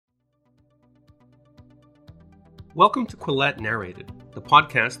Welcome to Quillette Narrated, the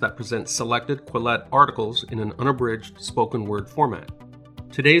podcast that presents selected Quillette articles in an unabridged spoken word format.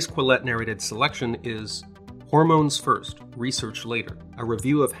 Today's Quillette Narrated selection is Hormones First, Research Later, a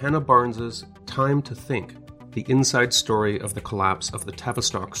review of Hannah Barnes's Time to Think, the inside story of the collapse of the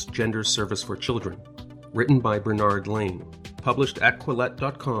Tavistock's Gender Service for Children, written by Bernard Lane, published at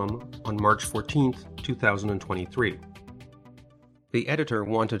Quillette.com on March 14, 2023. The editor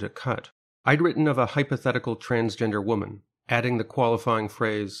wanted a cut. I'd written of a hypothetical transgender woman, adding the qualifying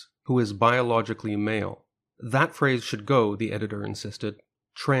phrase, who is biologically male. That phrase should go, the editor insisted.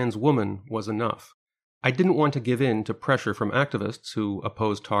 Trans woman was enough. I didn't want to give in to pressure from activists who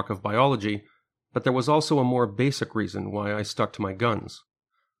opposed talk of biology, but there was also a more basic reason why I stuck to my guns.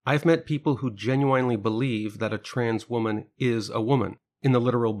 I've met people who genuinely believe that a trans woman is a woman, in the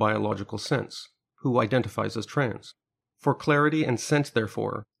literal biological sense, who identifies as trans. For clarity and sense,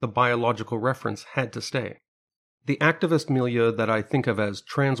 therefore, the biological reference had to stay. The activist milieu that I think of as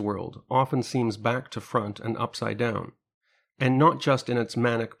trans world often seems back to front and upside down, and not just in its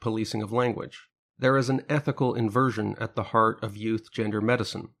manic policing of language. There is an ethical inversion at the heart of youth gender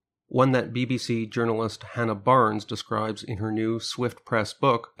medicine, one that BBC journalist Hannah Barnes describes in her new Swift Press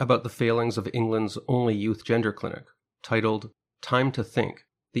book about the failings of England's only youth gender clinic, titled Time to Think,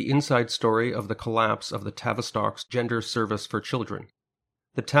 the inside story of the collapse of the Tavistock's Gender Service for Children.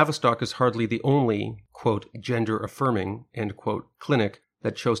 The Tavistock is hardly the only, quote, gender-affirming, end quote, clinic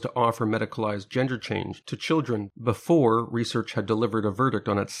that chose to offer medicalized gender change to children before research had delivered a verdict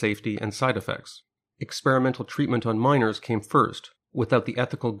on its safety and side effects. Experimental treatment on minors came first, without the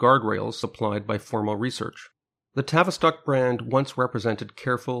ethical guardrails supplied by formal research. The Tavistock brand once represented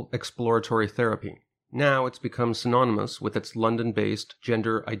careful, exploratory therapy. Now it's become synonymous with its London-based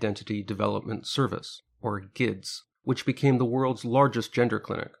Gender Identity Development Service, or GIDS, which became the world's largest gender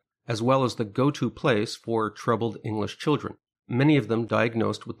clinic, as well as the go-to place for troubled English children, many of them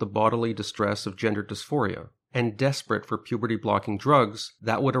diagnosed with the bodily distress of gender dysphoria, and desperate for puberty-blocking drugs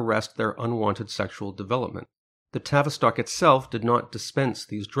that would arrest their unwanted sexual development. The Tavistock itself did not dispense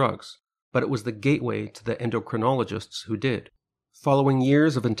these drugs, but it was the gateway to the endocrinologists who did. Following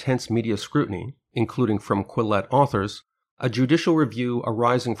years of intense media scrutiny, including from Quillette authors, a judicial review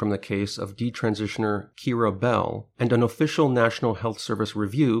arising from the case of detransitioner Keira Bell, and an official National Health Service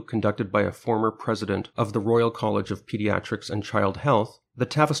review conducted by a former president of the Royal College of Pediatrics and Child Health, the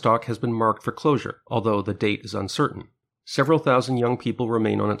Tavistock has been marked for closure, although the date is uncertain. Several thousand young people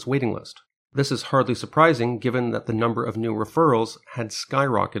remain on its waiting list. This is hardly surprising given that the number of new referrals had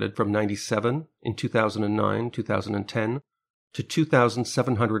skyrocketed from 97 in 2009-2010 to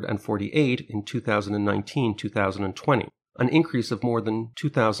 2,748 in 2019-2020, an increase of more than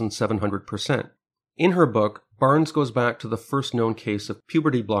 2,700%. In her book, Barnes goes back to the first known case of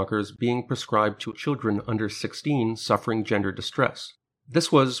puberty blockers being prescribed to children under 16 suffering gender distress.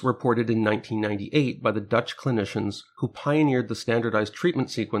 This was reported in 1998 by the Dutch clinicians who pioneered the standardized treatment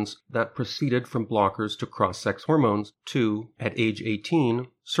sequence that proceeded from blockers to cross-sex hormones to, at age 18,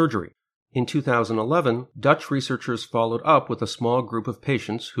 surgery. In 2011, Dutch researchers followed up with a small group of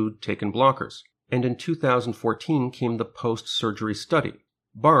patients who'd taken blockers, and in 2014 came the post-surgery study.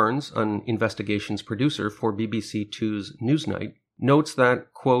 Barnes, an investigations producer for BBC Two's Newsnight, notes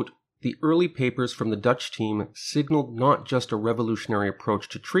that, quote, the early papers from the Dutch team signaled not just a revolutionary approach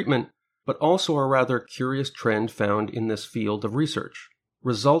to treatment, but also a rather curious trend found in this field of research.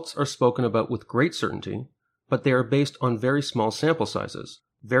 Results are spoken about with great certainty, but they are based on very small sample sizes,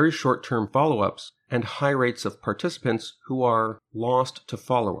 very short-term follow-ups, and high rates of participants who are lost to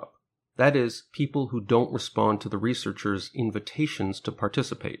follow-up. That is, people who don't respond to the researchers' invitations to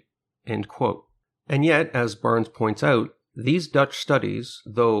participate. End quote. And yet, as Barnes points out, these Dutch studies,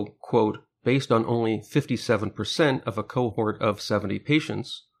 though, quote, based on only 57% of a cohort of 70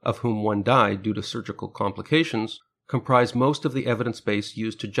 patients, of whom one died due to surgical complications, comprise most of the evidence base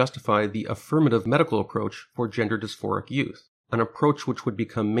used to justify the affirmative medical approach for gender dysphoric youth, an approach which would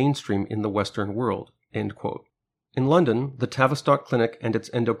become mainstream in the Western world, end quote. In London, the Tavistock Clinic and its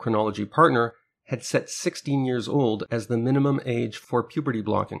endocrinology partner had set 16 years old as the minimum age for puberty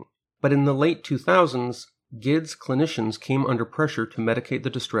blocking. But in the late 2000s, GIDS clinicians came under pressure to medicate the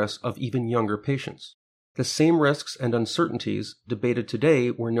distress of even younger patients. The same risks and uncertainties debated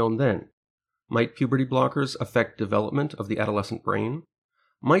today were known then. Might puberty blockers affect development of the adolescent brain?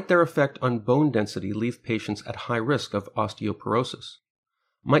 Might their effect on bone density leave patients at high risk of osteoporosis?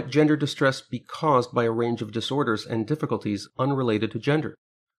 Might gender distress be caused by a range of disorders and difficulties unrelated to gender?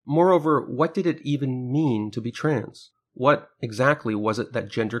 Moreover, what did it even mean to be trans? What exactly was it that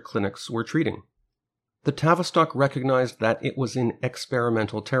gender clinics were treating? The Tavistock recognized that it was in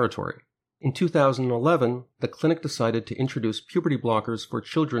experimental territory. In 2011, the clinic decided to introduce puberty blockers for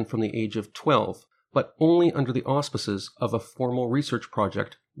children from the age of 12, but only under the auspices of a formal research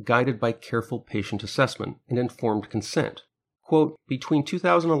project guided by careful patient assessment and informed consent. Quote, between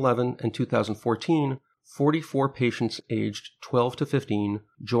 2011 and 2014, 44 patients aged 12 to 15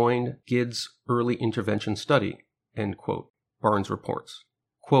 joined GIDS Early Intervention Study, end quote, Barnes reports.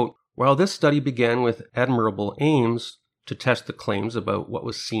 Quote, while this study began with admirable aims to test the claims about what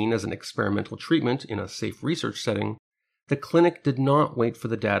was seen as an experimental treatment in a safe research setting, the clinic did not wait for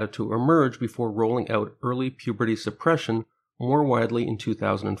the data to emerge before rolling out early puberty suppression more widely in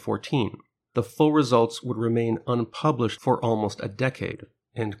 2014. The full results would remain unpublished for almost a decade,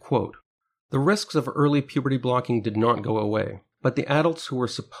 end quote. The risks of early puberty blocking did not go away, but the adults who were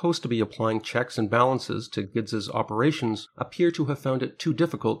supposed to be applying checks and balances to GIDS's operations appear to have found it too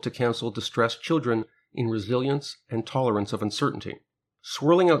difficult to counsel distressed children in resilience and tolerance of uncertainty.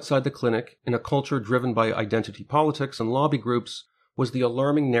 Swirling outside the clinic, in a culture driven by identity politics and lobby groups, was the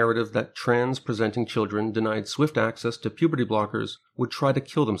alarming narrative that trans-presenting children denied swift access to puberty blockers would try to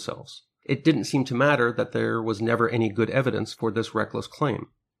kill themselves. It didn't seem to matter that there was never any good evidence for this reckless claim.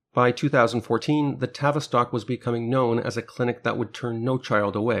 By 2014, the Tavistock was becoming known as a clinic that would turn no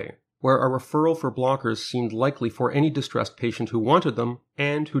child away, where a referral for blockers seemed likely for any distressed patient who wanted them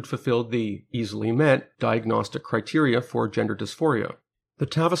and who'd fulfilled the easily met diagnostic criteria for gender dysphoria. The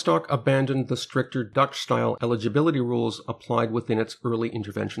Tavistock abandoned the stricter Dutch-style eligibility rules applied within its early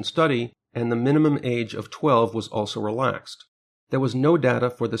intervention study, and the minimum age of 12 was also relaxed. There was no data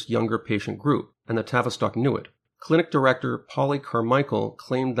for this younger patient group, and the Tavistock knew it. Clinic director Polly Carmichael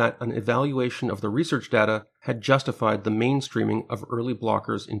claimed that an evaluation of the research data had justified the mainstreaming of early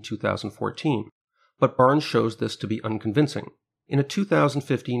blockers in 2014, but Barnes shows this to be unconvincing. In a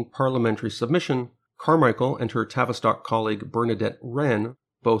 2015 parliamentary submission, Carmichael and her Tavistock colleague Bernadette Wren,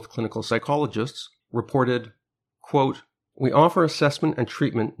 both clinical psychologists, reported, quote, we offer assessment and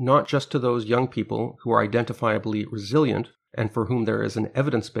treatment not just to those young people who are identifiably resilient and for whom there is an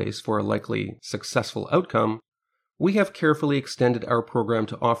evidence base for a likely successful outcome. We have carefully extended our program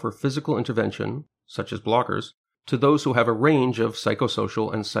to offer physical intervention, such as blockers, to those who have a range of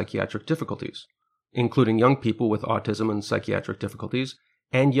psychosocial and psychiatric difficulties, including young people with autism and psychiatric difficulties,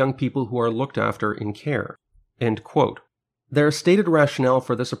 and young people who are looked after in care, end quote. Their stated rationale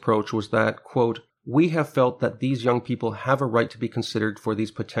for this approach was that, quote, we have felt that these young people have a right to be considered for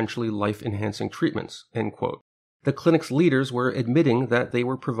these potentially life-enhancing treatments, end quote. The clinic's leaders were admitting that they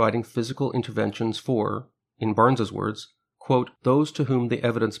were providing physical interventions for, in Barnes's words, quote, those to whom the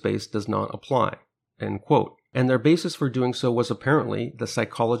evidence base does not apply, end quote. And their basis for doing so was apparently the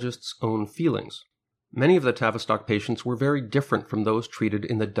psychologist's own feelings. Many of the Tavistock patients were very different from those treated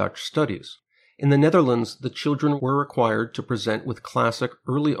in the Dutch studies. In the Netherlands, the children were required to present with classic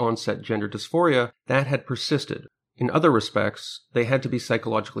early-onset gender dysphoria that had persisted. In other respects, they had to be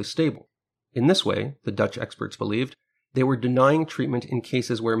psychologically stable. In this way, the Dutch experts believed, they were denying treatment in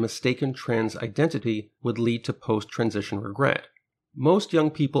cases where mistaken trans identity would lead to post-transition regret. Most young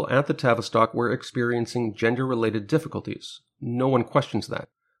people at the Tavistock were experiencing gender-related difficulties. No one questions that.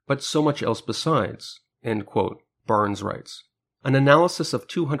 But so much else besides, end quote, Barnes writes. An analysis of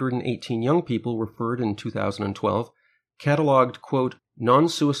 218 young people referred in 2012 cataloged, quote,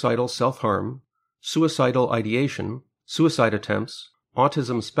 non-suicidal self-harm, suicidal ideation, suicide attempts,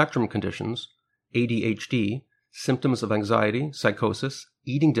 autism spectrum conditions, ADHD, symptoms of anxiety, psychosis,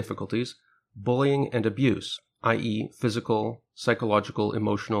 eating difficulties, bullying and abuse, i.e. physical, psychological,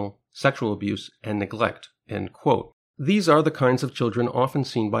 emotional, sexual abuse, and neglect, end quote. These are the kinds of children often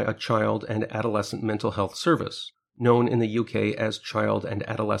seen by a Child and Adolescent Mental Health Service, known in the UK as Child and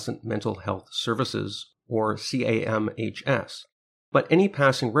Adolescent Mental Health Services, or CAMHS. But any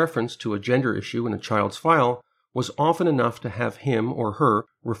passing reference to a gender issue in a child's file was often enough to have him or her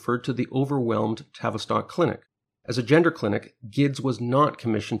referred to the overwhelmed Tavistock Clinic. As a gender clinic, GIDS was not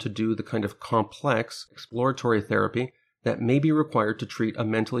commissioned to do the kind of complex, exploratory therapy that may be required to treat a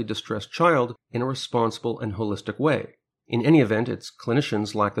mentally distressed child in a responsible and holistic way. In any event, its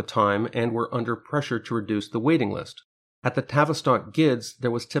clinicians lacked the time and were under pressure to reduce the waiting list. At the Tavistock GIDS,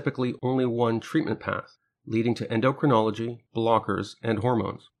 there was typically only one treatment path, leading to endocrinology, blockers, and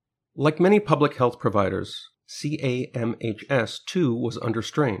hormones. Like many public health providers, CAMHS too was under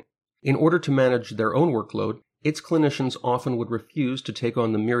strain. In order to manage their own workload, its clinicians often would refuse to take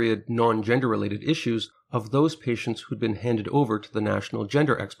on the myriad non-gender-related issues of those patients who'd been handed over to the national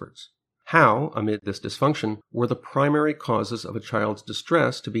gender experts. How, amid this dysfunction, were the primary causes of a child's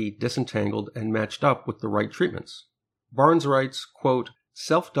distress to be disentangled and matched up with the right treatments? Barnes writes, quote,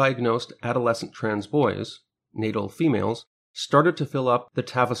 self-diagnosed adolescent trans boys, natal females, started to fill up the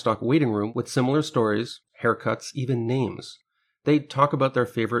Tavistock waiting room with similar stories, haircuts, even names. They'd talk about their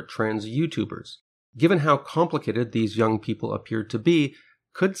favorite trans YouTubers. Given how complicated these young people appeared to be,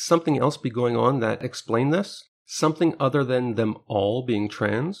 could something else be going on that explained this? Something other than them all being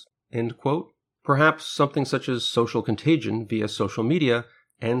trans? End quote. Perhaps something such as social contagion via social media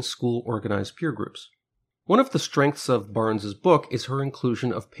and school-organized peer groups. One of the strengths of Barnes's book is her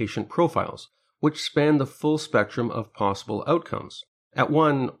inclusion of patient profiles, which span the full spectrum of possible outcomes. At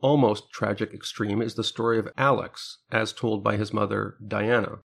one almost tragic extreme is the story of Alex, as told by his mother,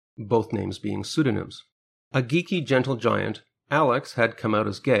 Diana, both names being pseudonyms. A geeky gentle giant, Alex had come out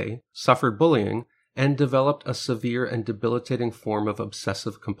as gay, suffered bullying, and developed a severe and debilitating form of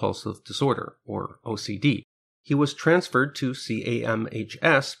obsessive-compulsive disorder, or OCD. He was transferred to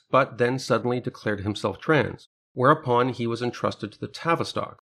CAMHS, but then suddenly declared himself trans, whereupon he was entrusted to the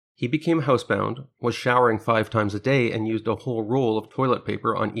Tavistock. He became housebound, was showering 5 times a day, and used a whole roll of toilet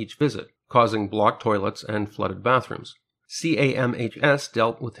paper on each visit, causing blocked toilets and flooded bathrooms. CAMHS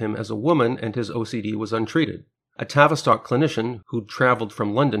dealt with him as a woman, and his OCD was untreated. A Tavistock clinician, who'd traveled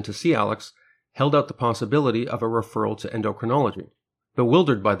from London to see Alex, held out the possibility of a referral to endocrinology.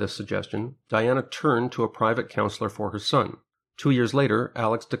 Bewildered by this suggestion, Diana turned to a private counselor for her son. 2 years later,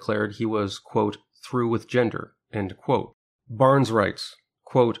 Alex declared he was, quote, through with gender, end quote. Barnes writes,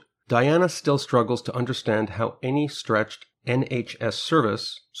 quote, Diana still struggles to understand how any stretched NHS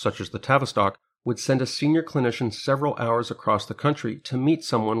service, such as the Tavistock, would send a senior clinician several hours across the country to meet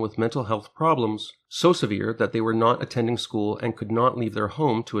someone with mental health problems so severe that they were not attending school and could not leave their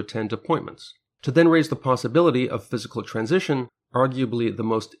home to attend appointments. To then raise the possibility of physical transition, arguably the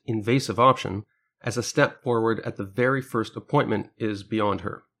most invasive option, as a step forward at the very first appointment is beyond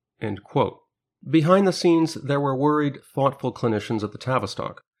her. End quote. Behind the scenes, there were worried, thoughtful clinicians at the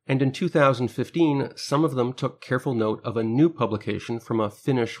Tavistock, and in 2015, some of them took careful note of a new publication from a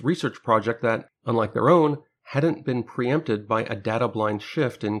Finnish research project that, unlike their own, hadn't been preempted by a data-blind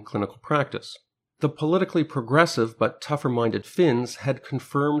shift in clinical practice. The politically progressive but tougher-minded Finns had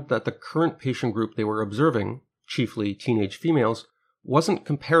confirmed that the current patient group they were observing, chiefly teenage females, wasn't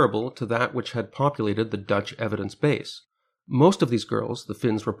comparable to that which had populated the Dutch evidence base. Most of these girls, the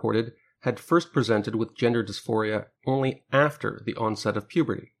Finns reported, had first presented with gender dysphoria only after the onset of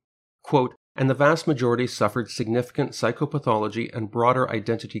puberty. Quote, and the vast majority suffered significant psychopathology and broader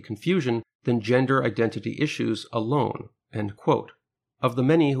identity confusion than gender identity issues alone. End quote. Of the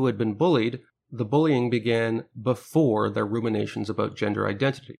many who had been bullied, the bullying began before their ruminations about gender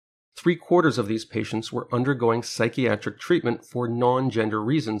identity. 3/4 of these patients were undergoing psychiatric treatment for non-gender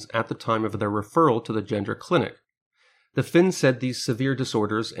reasons at the time of their referral to the gender clinic. The Finns said these severe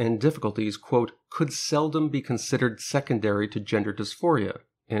disorders and difficulties, quote, could seldom be considered secondary to gender dysphoria,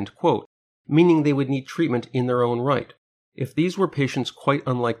 end quote, meaning they would need treatment in their own right. If these were patients quite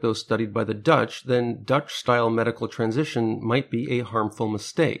unlike those studied by the Dutch, then Dutch-style medical transition might be a harmful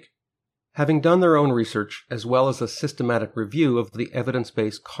mistake. Having done their own research, as well as a systematic review of the evidence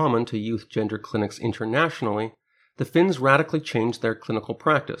base common to youth gender clinics internationally, the Finns radically changed their clinical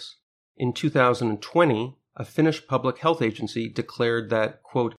practice. In 2020, a Finnish public health agency declared that,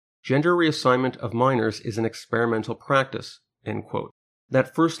 quote, gender reassignment of minors is an experimental practice, end quote.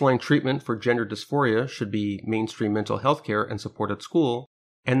 That first-line treatment for gender dysphoria should be mainstream mental health care and support at school,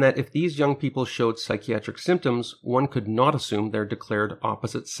 and that if these young people showed psychiatric symptoms, one could not assume their declared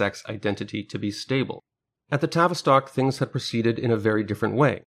opposite-sex identity to be stable. At the Tavistock, things had proceeded in a very different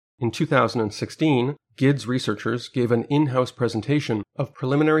way. In 2016, GIDS researchers gave an in-house presentation of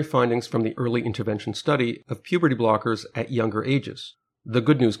preliminary findings from the early intervention study of puberty blockers at younger ages. The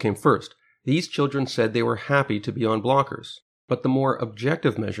good news came first. These children said they were happy to be on blockers, but the more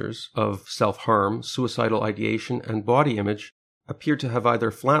objective measures of self-harm, suicidal ideation, and body image appeared to have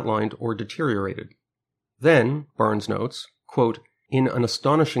either flatlined or deteriorated. Then, Barnes notes, quote, in an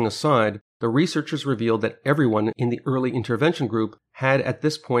astonishing aside, the researchers revealed that everyone in the early intervention group had at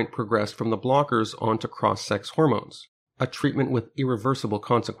this point progressed from the blockers onto cross-sex hormones, a treatment with irreversible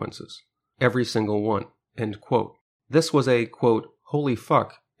consequences. Every single one, end quote. This was a, quote, holy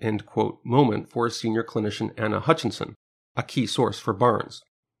fuck, end quote, moment for senior clinician Anna Hutchinson, a key source for Barnes,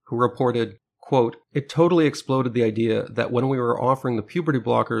 who reported, quote, it totally exploded the idea that when we were offering the puberty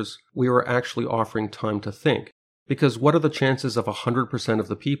blockers, we were actually offering time to think. Because what are the chances of 100% of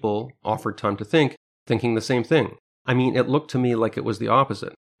the people offered time to think, thinking the same thing? I mean, it looked to me like it was the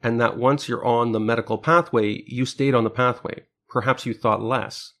opposite, and that once you're on the medical pathway, you stayed on the pathway. Perhaps you thought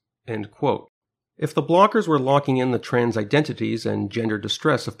less, end quote. If the blockers were locking in the trans identities and gender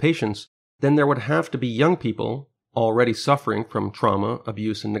distress of patients, then there would have to be young people, already suffering from trauma,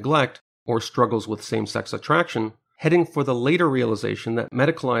 abuse, and neglect, or struggles with same-sex attraction, heading for the later realization that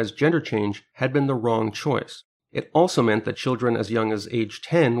medicalized gender change had been the wrong choice. It also meant that children as young as age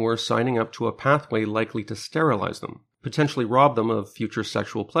 10 were signing up to a pathway likely to sterilize them, potentially rob them of future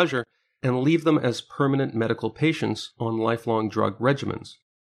sexual pleasure, and leave them as permanent medical patients on lifelong drug regimens.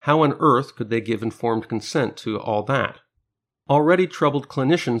 How on earth could they give informed consent to all that? Already troubled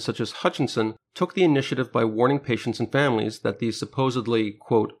clinicians such as Hutchinson took the initiative by warning patients and families that these supposedly,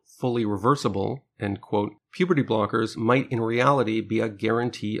 quote, fully reversible, end quote, puberty blockers might in reality be a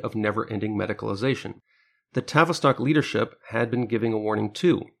guarantee of never-ending medicalization. The Tavistock leadership had been giving a warning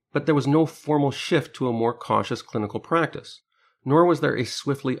too, but there was no formal shift to a more cautious clinical practice, nor was there a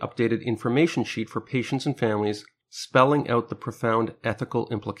swiftly updated information sheet for patients and families spelling out the profound ethical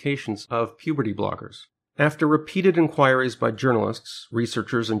implications of puberty blockers. After repeated inquiries by journalists,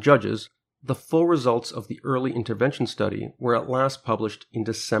 researchers, and judges, the full results of the early intervention study were at last published in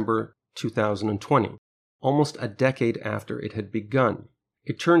December 2020, almost a decade after it had begun.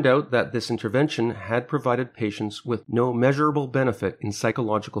 It turned out that this intervention had provided patients with no measurable benefit in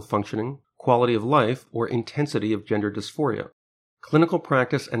psychological functioning, quality of life, or intensity of gender dysphoria. Clinical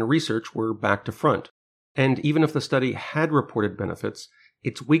practice and research were back to front, and even if the study had reported benefits,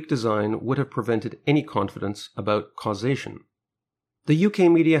 its weak design would have prevented any confidence about causation. The UK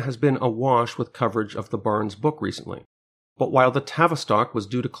media has been awash with coverage of the Barnes book recently, but while the Tavistock was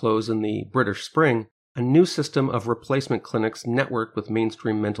due to close in the British spring, a new system of replacement clinics networked with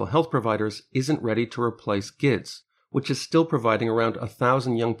mainstream mental health providers isn't ready to replace GIDS, which is still providing around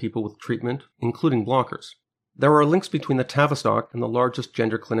 1,000 young people with treatment, including blockers. There are links between the Tavistock and the largest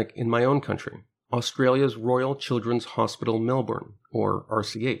gender clinic in my own country, Australia's Royal Children's Hospital Melbourne, or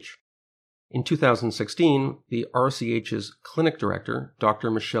RCH. In 2016, the RCH's clinic director, Dr.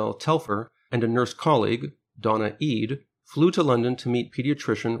 Michelle Telfer, and a nurse colleague, Donna Eade, flew to London to meet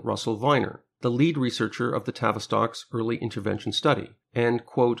pediatrician Russell Viner, the lead researcher of the Tavistock's early intervention study, and,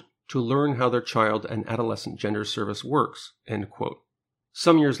 quote, to learn how their child and adolescent gender service works, end quote.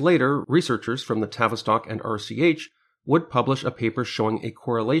 Some years later, researchers from the Tavistock and RCH would publish a paper showing a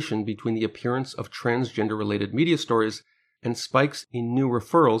correlation between the appearance of transgender-related media stories and spikes in new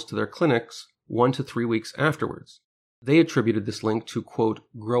referrals to their clinics 1 to 3 weeks afterwards. They attributed this link to, quote,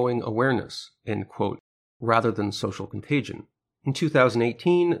 growing awareness, end quote, rather than social contagion. In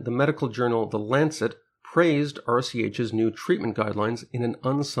 2018, the medical journal The Lancet praised RCH's new treatment guidelines in an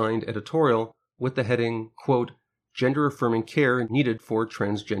unsigned editorial with the heading, quote, gender-affirming care needed for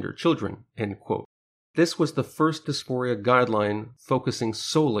transgender children, end quote. This was the first dysphoria guideline focusing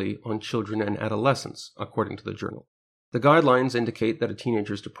solely on children and adolescents, according to the journal. The guidelines indicate that a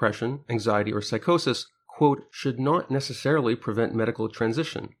teenager's depression, anxiety, or psychosis, quote, should not necessarily prevent medical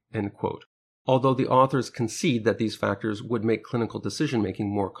transition, end quote, although the authors concede that these factors would make clinical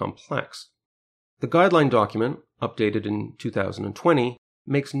decision-making more complex. The guideline document, updated in 2020,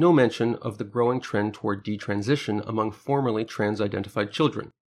 makes no mention of the growing trend toward detransition among formerly trans-identified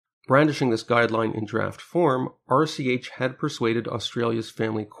children. Brandishing this guideline in draft form, RCH had persuaded Australia's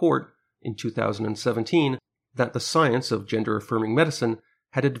Family Court in 2017 that the science of gender-affirming medicine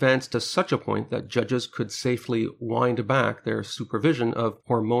had advanced to such a point that judges could safely wind back their supervision of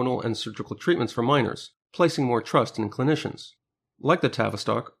hormonal and surgical treatments for minors, placing more trust in clinicians. Like the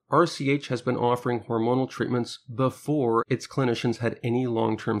Tavistock, RCH has been offering hormonal treatments before its clinicians had any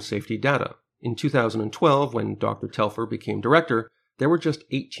long-term safety data. In 2012, when Dr. Telfer became director, there were just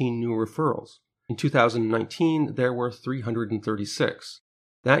 18 new referrals. In 2019, there were 336.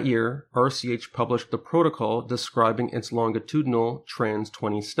 That year, RCH published the protocol describing its longitudinal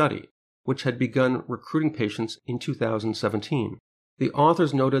Trans20 study, which had begun recruiting patients in 2017. The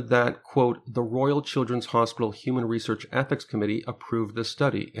authors noted that, quote, the Royal Children's Hospital Human Research Ethics Committee approved this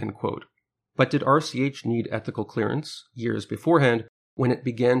study, end quote. But did RCH need ethical clearance years beforehand when it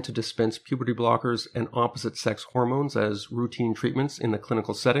began to dispense puberty blockers and opposite-sex hormones as routine treatments in the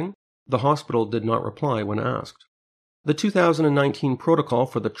clinical setting? The hospital did not reply when asked. The 2019 protocol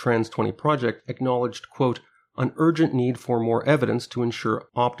for the Trans20 project acknowledged, quote, an urgent need for more evidence to ensure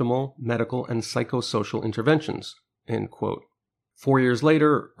optimal medical and psychosocial interventions, end quote. 4 years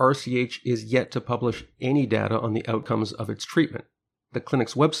later, RCH is yet to publish any data on the outcomes of its treatment. The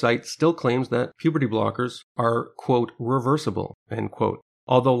clinic's website still claims that puberty blockers are, quote, reversible, end quote,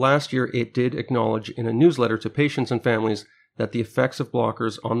 although last year it did acknowledge in a newsletter to patients and families that the effects of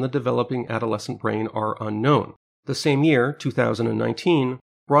blockers on the developing adolescent brain are unknown. The same year, 2019,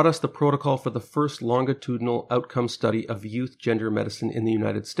 brought us the protocol for the first longitudinal outcome study of youth gender medicine in the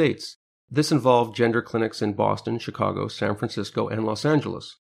United States. This involved gender clinics in Boston, Chicago, San Francisco, and Los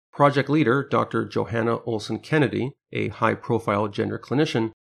Angeles. Project leader, Dr. Johanna Olson Kennedy, a high-profile gender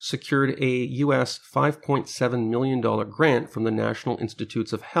clinician, secured a US $5.7 million grant from the National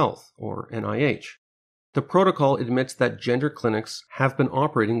Institutes of Health, or NIH. The protocol admits that gender clinics have been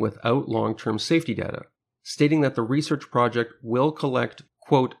operating without long-term safety data, stating that the research project will collect,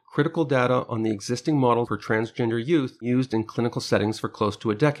 quote, critical data on the existing model for transgender youth used in clinical settings for close to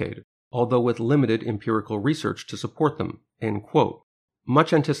a decade, although with limited empirical research to support them, end quote.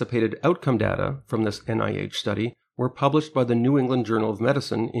 Much anticipated outcome data from this NIH study were published by the New England Journal of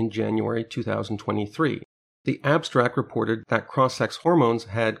Medicine in January 2023. The abstract reported that cross-sex hormones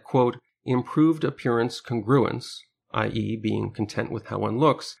had, quote, improved appearance congruence, i.e. being content with how one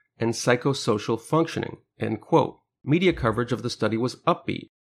looks, and psychosocial functioning, end quote. Media coverage of the study was upbeat.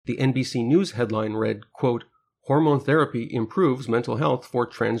 The NBC News headline read, quote, hormone therapy improves mental health for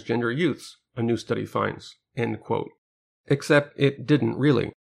transgender youths, a new study finds, end quote. Except it didn't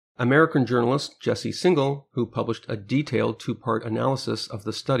really. American journalist Jesse Singal, who published a detailed two-part analysis of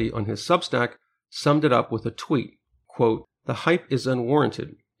the study on his Substack, summed it up with a tweet, quote, the hype is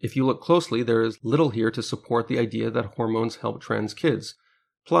unwarranted. If you look closely, there is little here to support the idea that hormones help trans kids.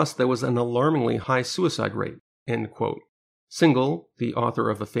 Plus, there was an alarmingly high suicide rate, end quote. Singal, the author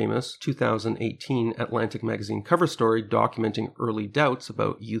of a famous 2018 Atlantic magazine cover story documenting early doubts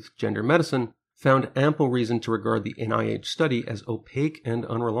about youth gender medicine, found ample reason to regard the NIH study as opaque and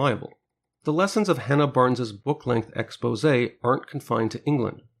unreliable. The lessons of Hannah Barnes's book-length expose aren't confined to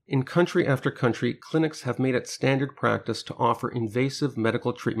England. In country after country, clinics have made it standard practice to offer invasive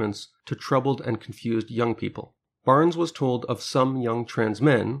medical treatments to troubled and confused young people. Barnes was told of some young trans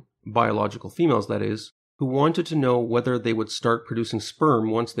men, biological females that is, who wanted to know whether they would start producing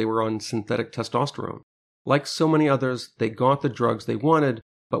sperm once they were on synthetic testosterone. Like so many others, they got the drugs they wanted,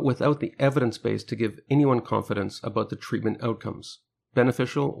 but without the evidence base to give anyone confidence about the treatment outcomes,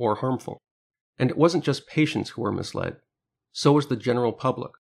 beneficial or harmful. And it wasn't just patients who were misled. So was the general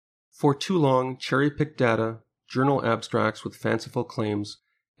public. For too long, cherry-picked data, journal abstracts with fanciful claims,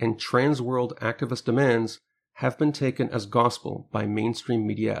 and trans-world activist demands have been taken as gospel by mainstream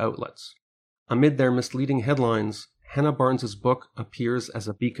media outlets. Amid their misleading headlines, Hannah Barnes's book appears as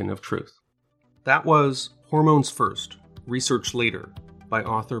a beacon of truth. That was Hormones First, Research Later, by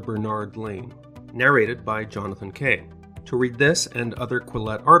author Bernard Lane, narrated by Jonathan Kay. To read this and other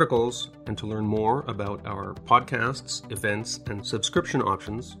Quillette articles, and to learn more about our podcasts, events, and subscription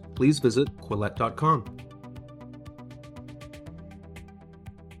options, please visit Quillette.com.